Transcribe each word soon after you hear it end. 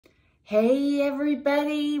Hey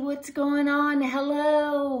everybody, what's going on?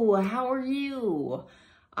 Hello, how are you?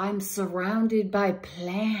 I'm surrounded by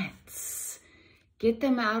plants. Get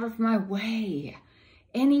them out of my way.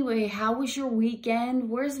 Anyway, how was your weekend?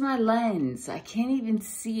 Where's my lens? I can't even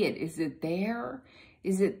see it. Is it there?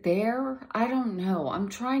 Is it there? I don't know. I'm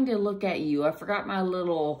trying to look at you. I forgot my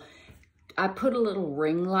I put a little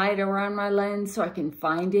ring light around my lens so I can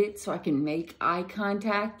find it, so I can make eye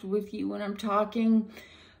contact with you when I'm talking.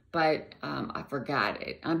 But I forgot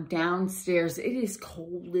it. I'm downstairs. It is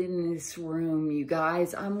cold in this room, you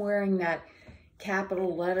guys. I'm wearing that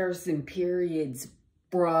capital letters and periods,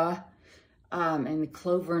 bruh, and the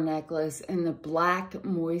clover necklace and the black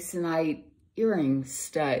moissanite earring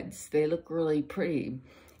studs. They look really pretty.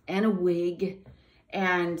 And a wig.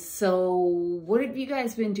 And so what have you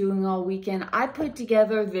guys been doing all weekend? I put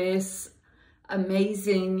together this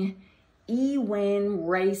amazing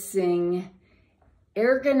EwinRacing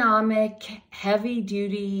ergonomic,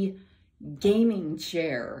 heavy-duty gaming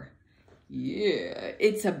chair. Yeah,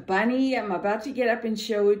 it's a bunny. I'm about to get up and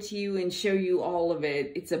show it to you and show you all of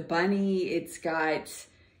it. It's a bunny. It's got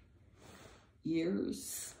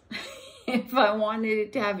ears. If I wanted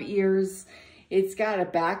it to have ears. It's got a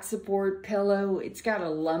back support pillow. It's got a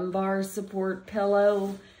lumbar support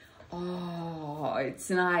pillow. Oh, it's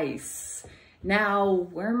nice. Now,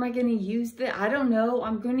 where am I going to use this? I don't know.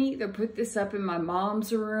 I'm going to either put this up in my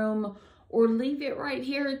mom's room or leave it right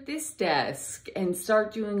here at this desk and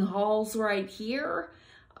start doing hauls right here.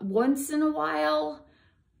 Once in a while,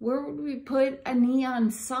 where would we put a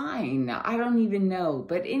neon sign? I don't even know.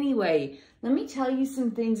 But anyway, let me tell you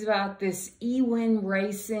some things about this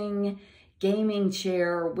EwinRacing gaming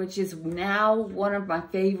chair, which is now one of my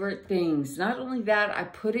favorite things. Not only that, I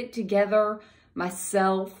put it together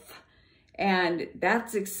myself. And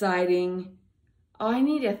that's exciting. Oh, I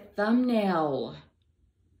need a thumbnail.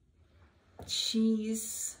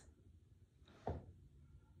 Cheese.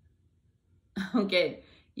 Okay,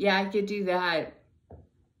 yeah, I could do that.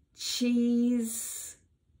 Cheese.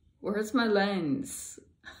 Where's my lens?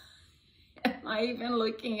 Am I even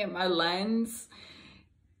looking at my lens?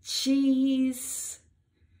 Cheese.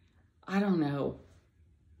 I don't know.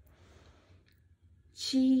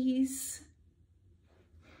 Cheese.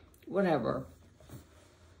 Whatever.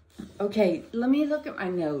 Okay, let me look at my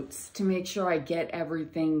notes to make sure I get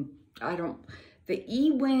everything. The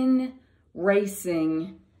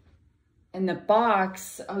EwinRacing and the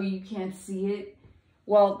box, oh, you can't see it?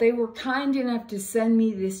 Well, they were kind enough to send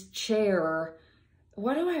me this chair.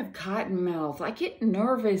 Why do I have cotton mouth? I get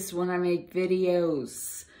nervous when I make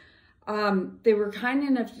videos. They were kind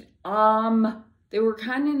enough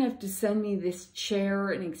to send me this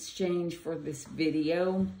chair in exchange for this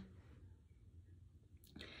video.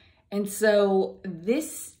 And so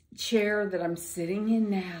this chair that I'm sitting in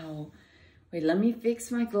now, wait, let me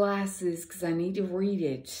fix my glasses because I need to read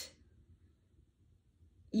it.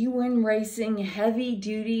 EwinRacing heavy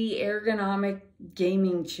duty ergonomic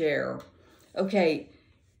gaming chair. Okay,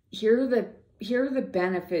 here are the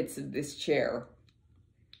benefits of this chair.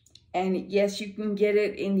 And yes, you can get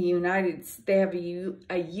it in the United States. They have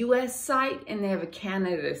a US site and they have a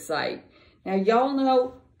Canada site. Now y'all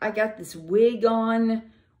know I got this wig on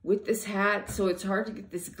with this hat, so it's hard to get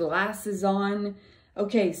this glasses on.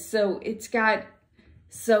 Okay, so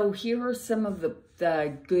here are some of the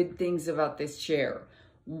good things about this chair.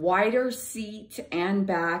 Wider seat and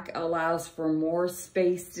back allows for more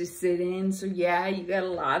space to sit in. So yeah, you got a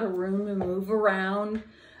lot of room to move around,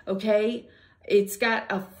 okay? It's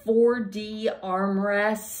got a 4D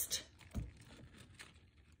armrest.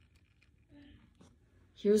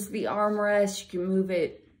 Here's the armrest. You can move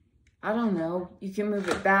it, I don't know. You can move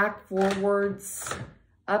it back, forwards,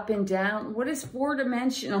 up and down. What is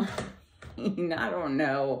four-dimensional mean? I don't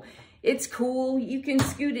know. It's cool. You can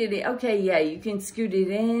scoot it in. Okay, yeah, you can scoot it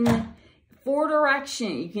in. 4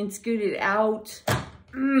 direction. You can scoot it out.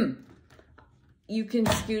 You can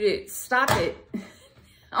scoot it. Stop it.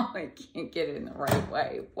 Oh, I can't get it in the right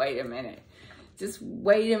way. Wait a minute. Just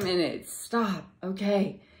wait a minute. Stop.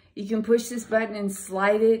 Okay. You can push this button and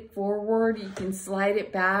slide it forward. You can slide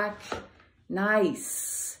it back.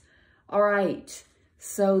 Nice. All right.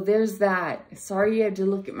 So there's that. Sorry you had to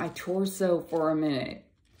look at my torso for a minute.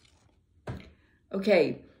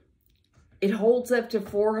 Okay. It holds up to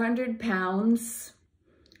 400 pounds.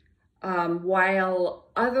 While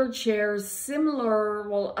other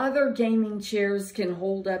gaming chairs can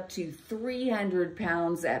hold up to 300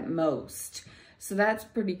 pounds at most. So that's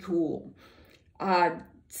pretty cool.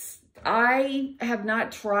 I have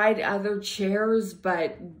not tried other chairs,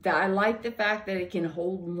 but I like the fact that it can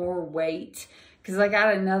hold more weight because I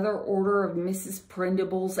got another order of Mrs.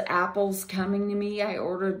 Prindable's apples coming to me. I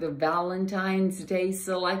ordered the Valentine's Day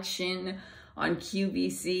selection on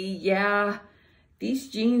QVC. Yeah, these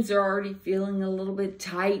jeans are already feeling a little bit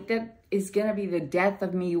tight. That is going to be the death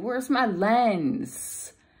of me. Where's my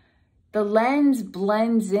lens? The lens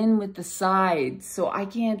blends in with the sides, so I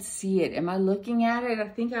can't see it. Am I looking at it? I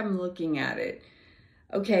think I'm looking at it.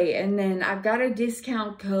 Okay, and then I've got a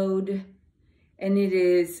discount code, and it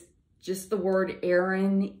is just the word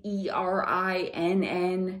Erin,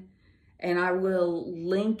 E-R-I-N-N, and I will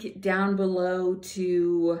link down below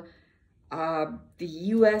to the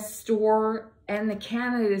US store and the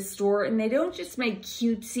Canada store, and they don't just make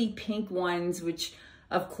cutesy pink ones, which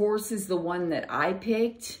of course is the one that I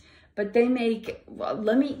picked, but they make, well,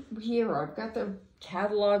 let me, here, I've got the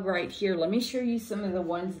catalog right here. Let me show you some of the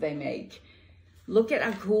ones they make. Look at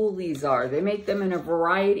how cool these are. They make them in a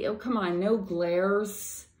variety. Oh, come on, no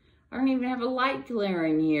glares. I don't even have a light glare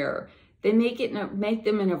in here. They make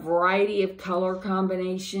them in a variety of color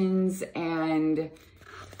combinations, and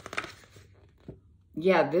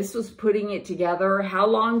yeah, this was putting it together. How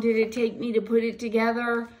long did it take me to put it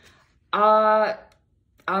together? I'm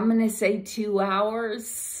gonna say 2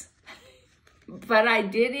 hours, but I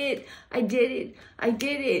did it. I did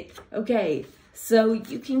it. Okay. So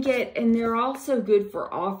you can get, and they're also good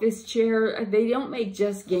for office chair. They don't make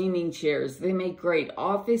just gaming chairs. They make great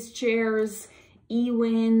office chairs.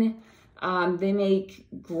 Ewin, they make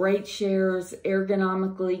great chairs,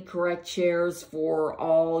 ergonomically correct chairs for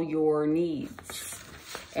all your needs.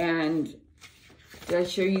 And did I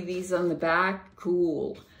show you these on the back?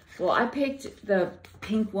 Cool. Well, I picked the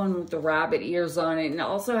pink one with the rabbit ears on it, and it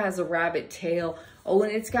also has a rabbit tail. Oh,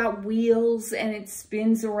 and it's got wheels and it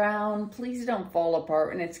spins around. Please don't fall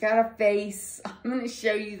apart. And it's got a face. I'm going to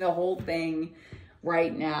show you the whole thing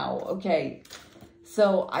right now. Okay.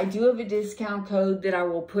 So I do have a discount code that I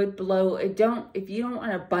will put below. If you don't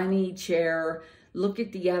want a bunny chair, look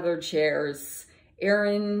at the other chairs.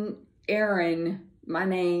 Erin, my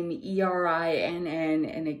name, E-R-I-N-N,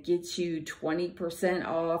 and it gets you 20%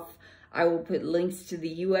 off. I will put links to the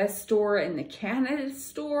US store and the Canada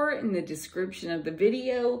store in the description of the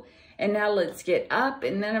video. And now let's get up,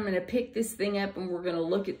 and then I'm going to pick this thing up and we're going to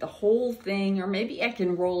look at the whole thing, or maybe I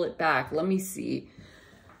can roll it back. Let me see.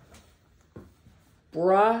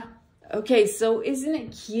 Bruh. Okay, so isn't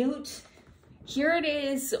it cute? Here it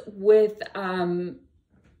is with,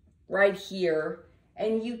 right here.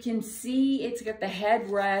 And you can see it's got the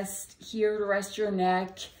headrest here to rest your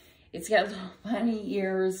neck. It's got little bunny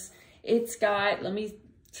ears. It's got, let me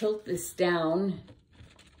tilt this down.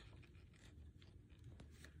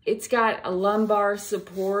 It's got a lumbar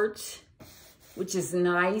support, which is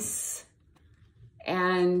nice.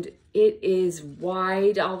 And it is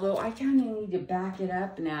wide, although I kind of need to back it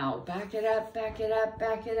up now. Back it up, back it up,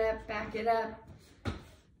 back it up, back it up.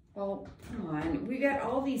 Oh, come on. We got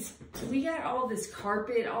all this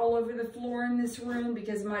carpet all over the floor in this room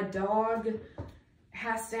because my dog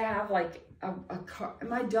has to have like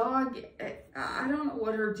my dog, I don't know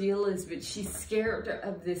what her deal is, but she's scared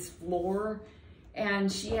of this floor,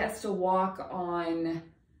 and she has to walk on,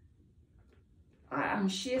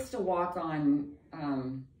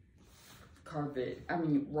 carpet,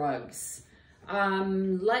 rugs.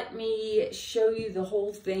 Let me show you the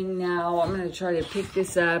whole thing now. I'm going to try to pick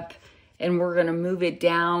this up, and we're going to move it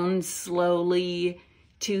down slowly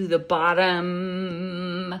to the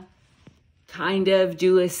bottom, kind of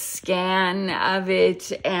do a scan of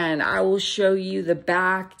it, and I will show you the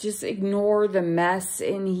back. Just ignore the mess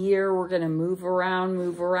in here. We're going to move around,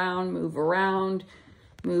 move around, move around,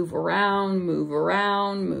 move around, move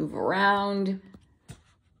around, move around.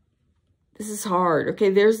 This is hard. Okay,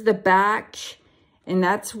 there's the back, and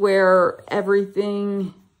that's where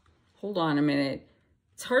everything, hold on a minute.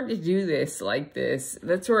 It's hard to do this like this.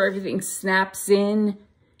 That's where everything snaps in.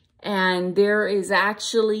 And there is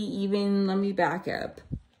actually even, let me back up.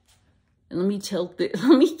 And let me tilt it.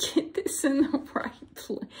 Let me get this in the right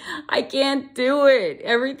place. I can't do it.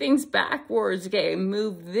 Everything's backwards. Okay,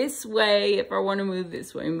 move this way if I want to move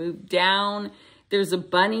this way. Move down. There's a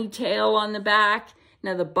bunny tail on the back.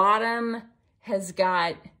 Now the bottom has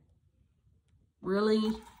got really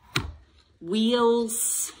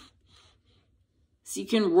wheels. So you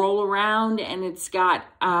can roll around, and it's got,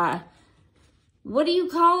 what do you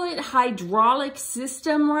call it? Hydraulic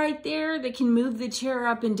system right there that can move the chair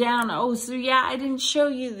up and down. Oh, so yeah, I didn't show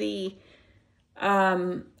you the,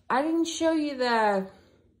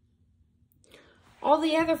 all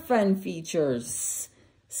the other fun features.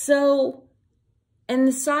 So, and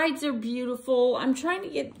the sides are beautiful. I'm trying to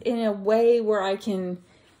get in a way where I can,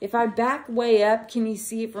 if I back way up, can you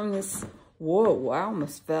see it from this Whoa, I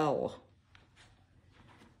almost fell.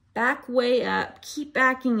 Back way up. Keep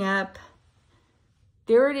backing up.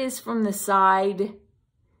 There it is from the side.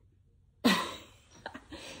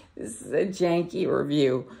 This is a janky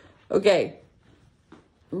review. Okay.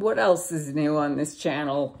 What else is new on this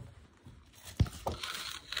channel?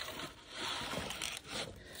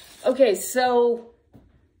 Okay, so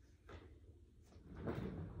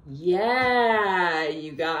yeah,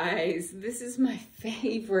 you guys, this is my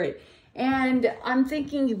favorite. And I'm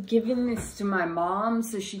thinking of giving this to my mom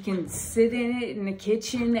so she can sit in it in the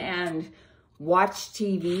kitchen and watch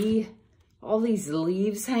TV. All these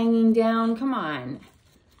leaves hanging down. Come on.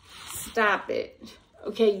 Stop it.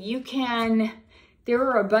 Okay, you can... There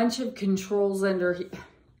are a bunch of controls under here.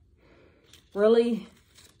 Really?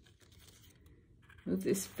 Move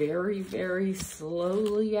this very, very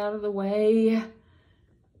slowly out of the way.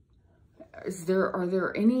 Are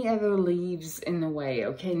there any other leaves in the way?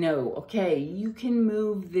 Okay, no. Okay, you can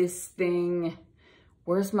move this thing.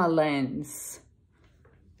 Where's my lens?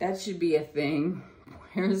 That should be a thing.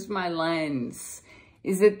 Where's my lens?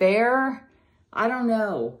 Is it there? I don't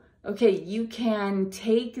know. Okay, you can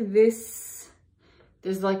take this.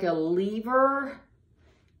 There's like a lever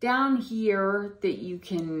down here that you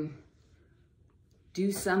can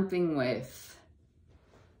do something with.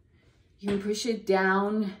 You can push it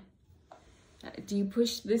down. Do you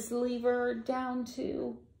push this lever down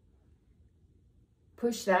too?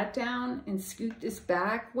 Push that down and scoot this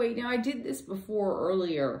back. Wait, now I did this before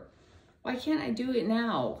earlier. Why can't I do it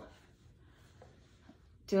now?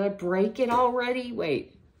 Did I break it already?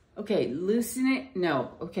 Wait. Okay, loosen it.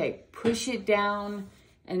 No. Okay, push it down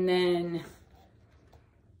and then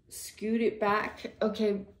scoot it back.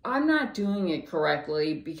 Okay, I'm not doing it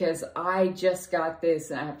correctly because I just got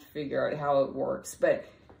this and I have to figure out how it works. But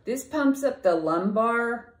this pumps up the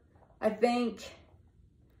lumbar, I think.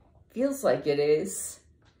 Feels like it is.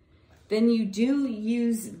 Then you do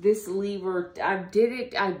use this lever. I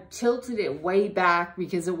tilted it way back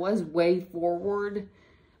because it was way forward.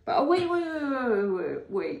 But oh, wait,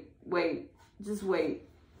 just wait.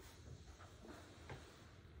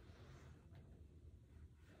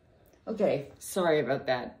 Okay, sorry about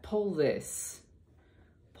that. Pull this.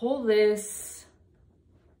 Pull this.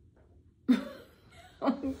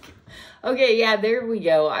 Okay, yeah, there we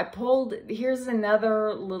go. I pulled, here's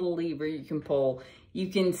another little lever you can pull. You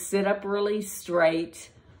can sit up really straight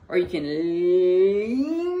or you can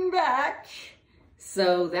lean back.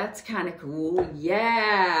 So that's kind of cool.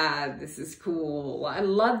 Yeah, this is cool. I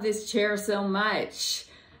love this chair so much.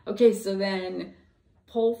 Okay, so then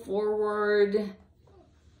pull forward.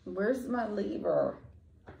 Where's my lever?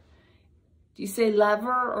 Do you say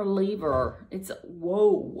lever or lever? It's,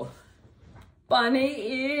 whoa.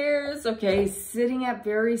 Bunny ears. Okay, sitting up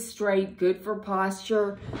very straight, good for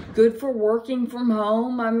posture, good for working from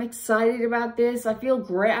home. I'm excited about this. I feel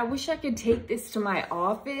great. I wish I could take this to my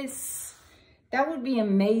office. That would be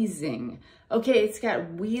amazing. Okay, it's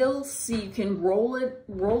got wheels so you can roll it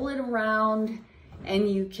around and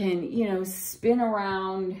you can, you know, spin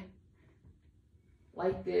around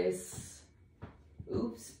like this.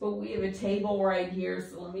 Oops, but we have a table right here,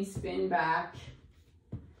 so let me spin back.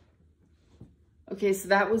 Okay, so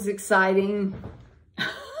that was exciting.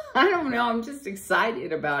 I don't know, I'm just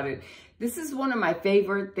excited about it. This is one of my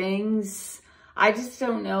favorite things. I just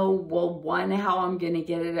don't know, well, one, how I'm gonna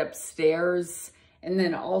get it upstairs. And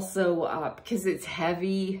then also, because it's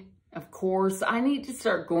heavy, of course. I need to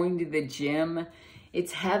start going to the gym.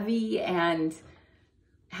 It's heavy and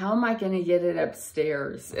how am I gonna get it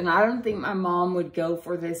upstairs? And I don't think my mom would go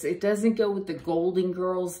for this. It doesn't go with the Golden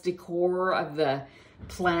Girls decor of the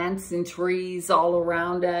plants and trees all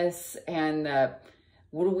around us. And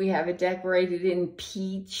what do we have it decorated in?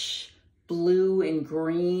 Peach, blue, and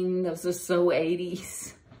green. Those are so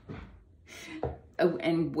 80s. Oh,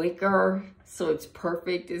 and wicker. So it's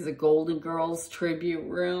perfect as a Golden Girls tribute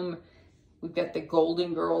room. We've got the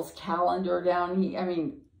Golden Girls calendar down here. I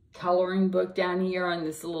mean, coloring book down here on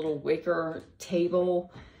this little wicker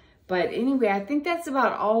table. But anyway, I think that's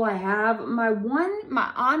about all I have. My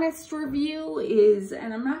honest review is,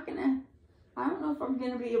 and I don't know if I'm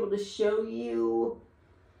gonna be able to show you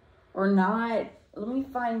or not. Let me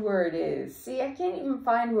find where it is. See, I can't even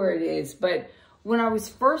find where it is, but when I was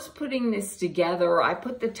first putting this together, I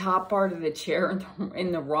put the top part of the chair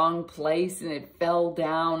in the wrong place and it fell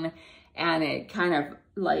down and it kind of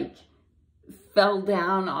like fell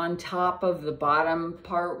down on top of the bottom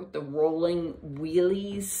part with the rolling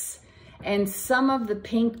wheelies. And some of the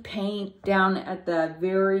pink paint down at the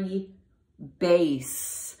very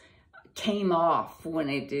base came off when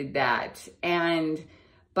it did that. And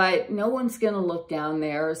but no one's going to look down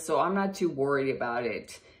there, so I'm not too worried about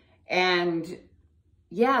it. And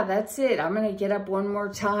yeah, that's it. I'm going to get up one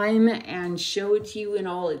more time and show it to you in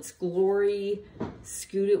all its glory.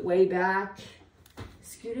 Scoot it way back.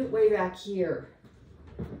 Scoot it way back here.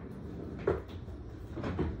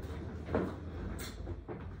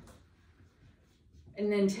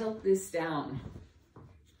 And then tilt this down.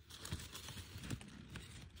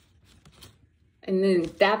 And then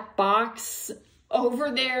that box over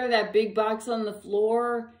there, that big box on the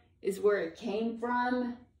floor, is where it came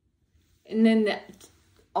from. And then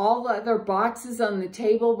all the other boxes on the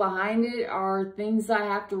table behind it are things I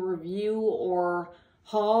have to review or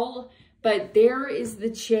haul. But there is the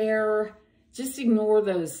chair. Just ignore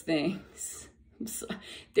those things.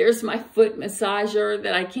 There's my foot massager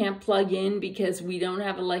that I can't plug in because we don't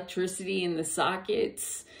have electricity in the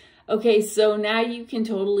sockets. Okay, so now you can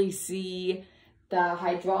totally see the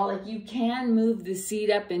hydraulic. You can move the seat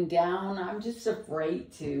up and down. I'm just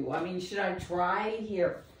afraid to. I mean, should I try?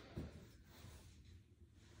 Here.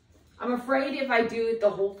 I'm afraid if I do it, the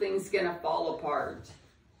whole thing's gonna fall apart.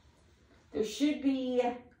 There should be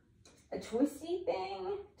a twisty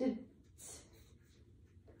thing to...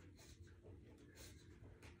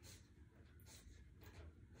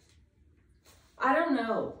 I don't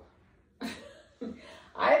know.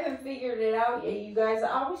 I haven't figured it out yet, you guys.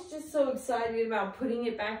 I was just so excited about putting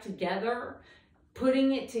it back together,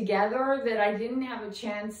 that I didn't have a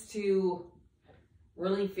chance to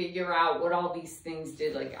really figure out what all these things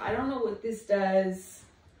did. Like, I don't know what this does.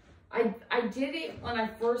 I did it when I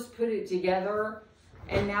first put it together,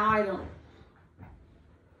 and now I don't.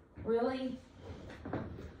 Really?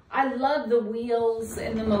 I love the wheels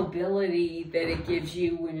and the mobility that it gives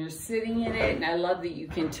you when you're sitting in it. And I love that you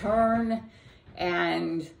can turn.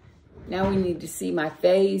 And now we need to see my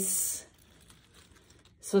face.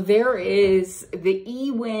 So there is the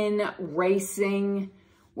EwinRacing.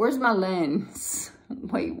 Where's my lens?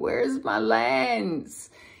 Wait, where's my lens?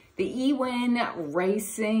 The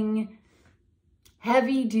EwinRacing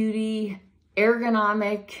heavy duty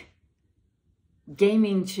ergonomic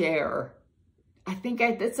gaming chair. I think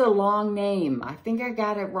that's a long name. I think I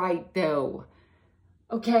got it right though.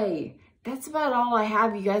 Okay, that's about all I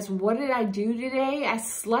have, you guys. What did I do today? I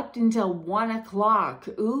slept until 1 o'clock.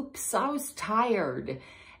 Oops, I was tired.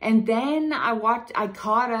 And then I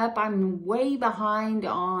caught up. I'm way behind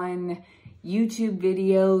on YouTube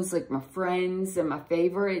videos, like my friends and my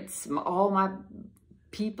favorites, all my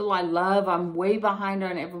people I love. I'm way behind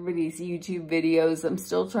on everybody's YouTube videos. I'm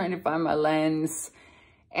still trying to find my lens.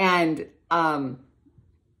 And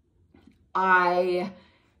I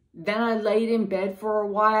laid in bed for a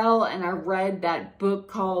while and I read that book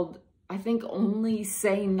called, I think, Only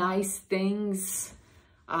Say Nice Things,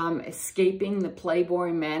 Escaping the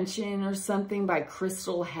Playboy Mansion or something, by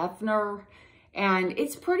Crystal Hefner. And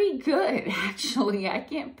it's pretty good, actually. I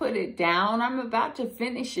can't put it down. I'm about to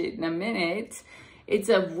finish it in a minute. It's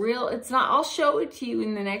not, I'll show it to you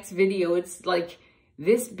in the next video. It's like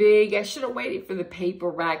this big. I should have waited for the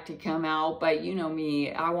paperback to come out, but you know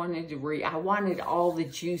me, I wanted all the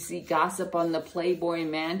juicy gossip on the Playboy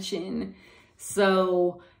Mansion.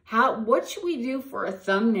 So what should we do for a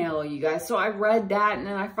thumbnail, you guys? So I read that and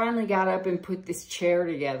then I finally got up and put this chair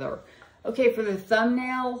together. Okay, for the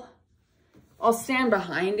thumbnail, I'll stand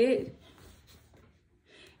behind it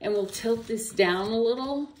and we'll tilt this down a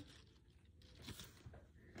little.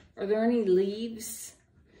 Are there any leaves?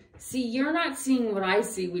 See, you're not seeing what I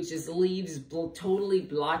see, which is leaves totally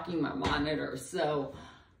blocking my monitor. So,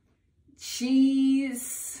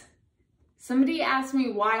 cheese. Somebody asked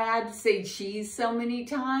me why I had to say cheese so many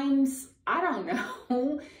times. I don't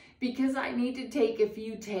know. Because I need to take a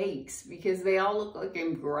few takes because they all look like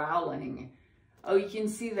I'm growling. Oh, you can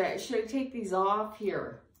see that. Should I take these off?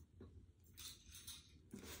 Here.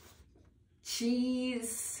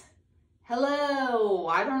 Cheese. Hello,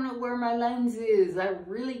 I don't know where my lens is. I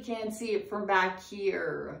really can't see it from back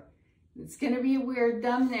here. It's gonna be a weird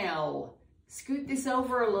thumbnail. Scoot this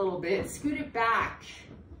over a little bit, scoot it back.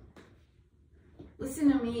 Listen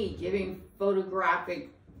to me giving photography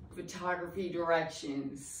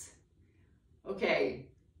directions. Okay.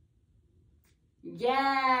 Yeah,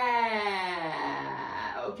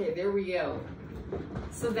 okay, there we go.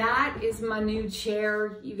 So that is my new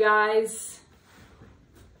chair, you guys.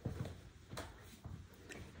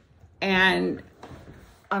 And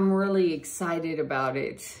I'm really excited about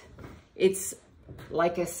it. It's,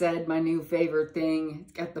 like I said, my new favorite thing.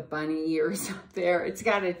 It's got the bunny ears up there. It's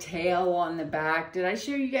got a tail on the back. Did I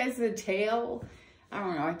show you guys the tail? I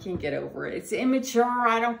don't know. I can't get over it. It's immature.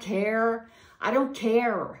 I don't care. I don't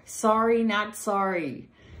care. Sorry, not sorry.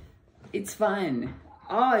 It's fun.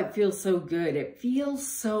 Oh, it feels so good. It feels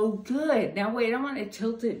so good. Now wait, I want to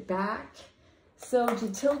tilt it back. So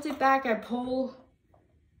to tilt it back, I pull,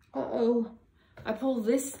 I pull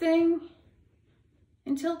this thing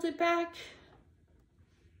and tilt it back.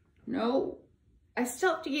 No, I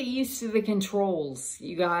still have to get used to the controls,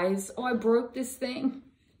 you guys. Oh, I broke this thing.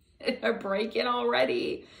 Did I break it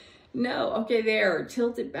already? No, okay, there,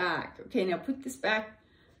 tilt it back. Okay, now put this back.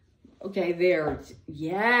 Okay, there,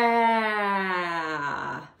 yeah.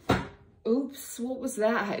 Oops, what was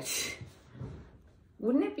that?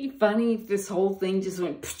 Wouldn't it be funny if this whole thing just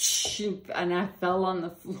went and I fell on the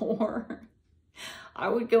floor? I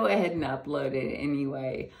would go ahead and upload it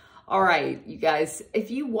anyway. All right, you guys, if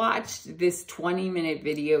you watched this 20-minute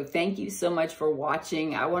video, thank you so much for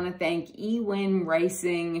watching. I want to thank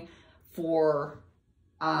EwinRacing for,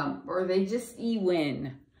 or they just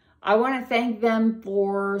Ewin. I want to thank them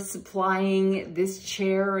for supplying this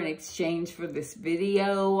chair in exchange for this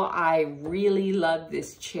video. I really love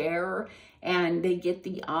this chair, and they get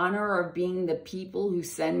the honor of being the people who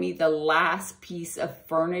send me the last piece of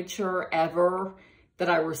furniture ever that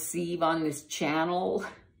I receive on this channel.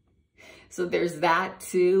 So there's that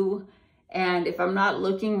too. And if I'm not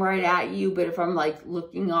looking right at you, but if I'm like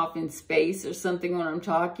looking off in space or something when I'm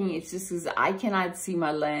talking, it's just because I cannot see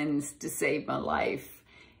my lens to save my life.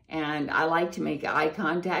 And I like to make eye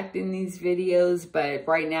contact in these videos, but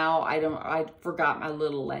right now I forgot my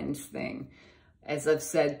little lens thing, as I've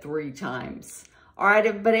said 3 times. All right,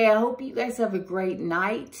 everybody, I hope you guys have a great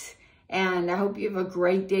night. And I hope you have a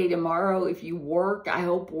great day tomorrow. If you work, I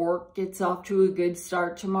hope work gets off to a good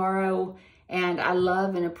start tomorrow. And I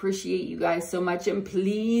love and appreciate you guys so much. And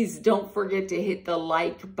please don't forget to hit the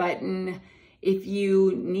like button. If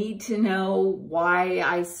you need to know why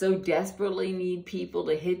I so desperately need people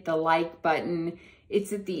to hit the like button,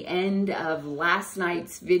 it's at the end of last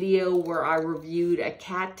night's video where I reviewed a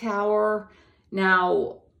cat tower.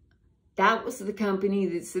 Now, that was the company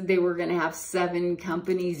that said they were going to have 7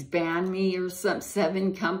 companies ban me or some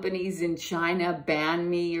 7 companies in China ban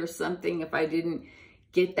me or something if I didn't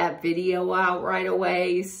get that video out right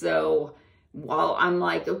away. So while I'm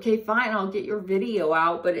like, okay, fine, I'll get your video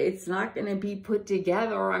out, but it's not going to be put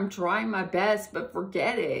together. I'm trying my best, but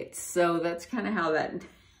forget it. So that's kind of how that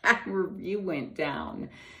review went down.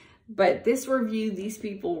 But this review, these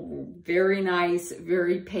people were very nice,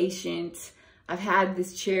 very patient. I've had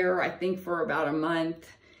this chair, I think, for about a month.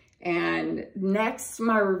 And next,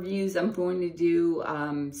 my reviews, I'm going to do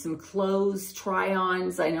some clothes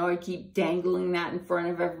try-ons. I know I keep dangling that in front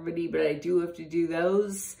of everybody, but I do have to do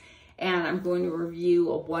those. And I'm going to review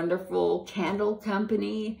a wonderful candle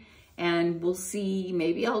company. And we'll see,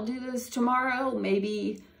 maybe I'll do this tomorrow,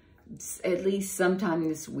 maybe at least sometime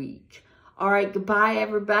this week. All right, goodbye,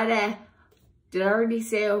 everybody. Did I already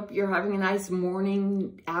say I hope you're having a nice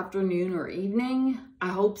morning, afternoon, or evening? I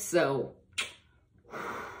hope so.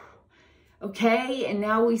 Okay, and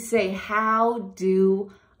now we say, how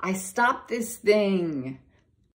do I stop this thing?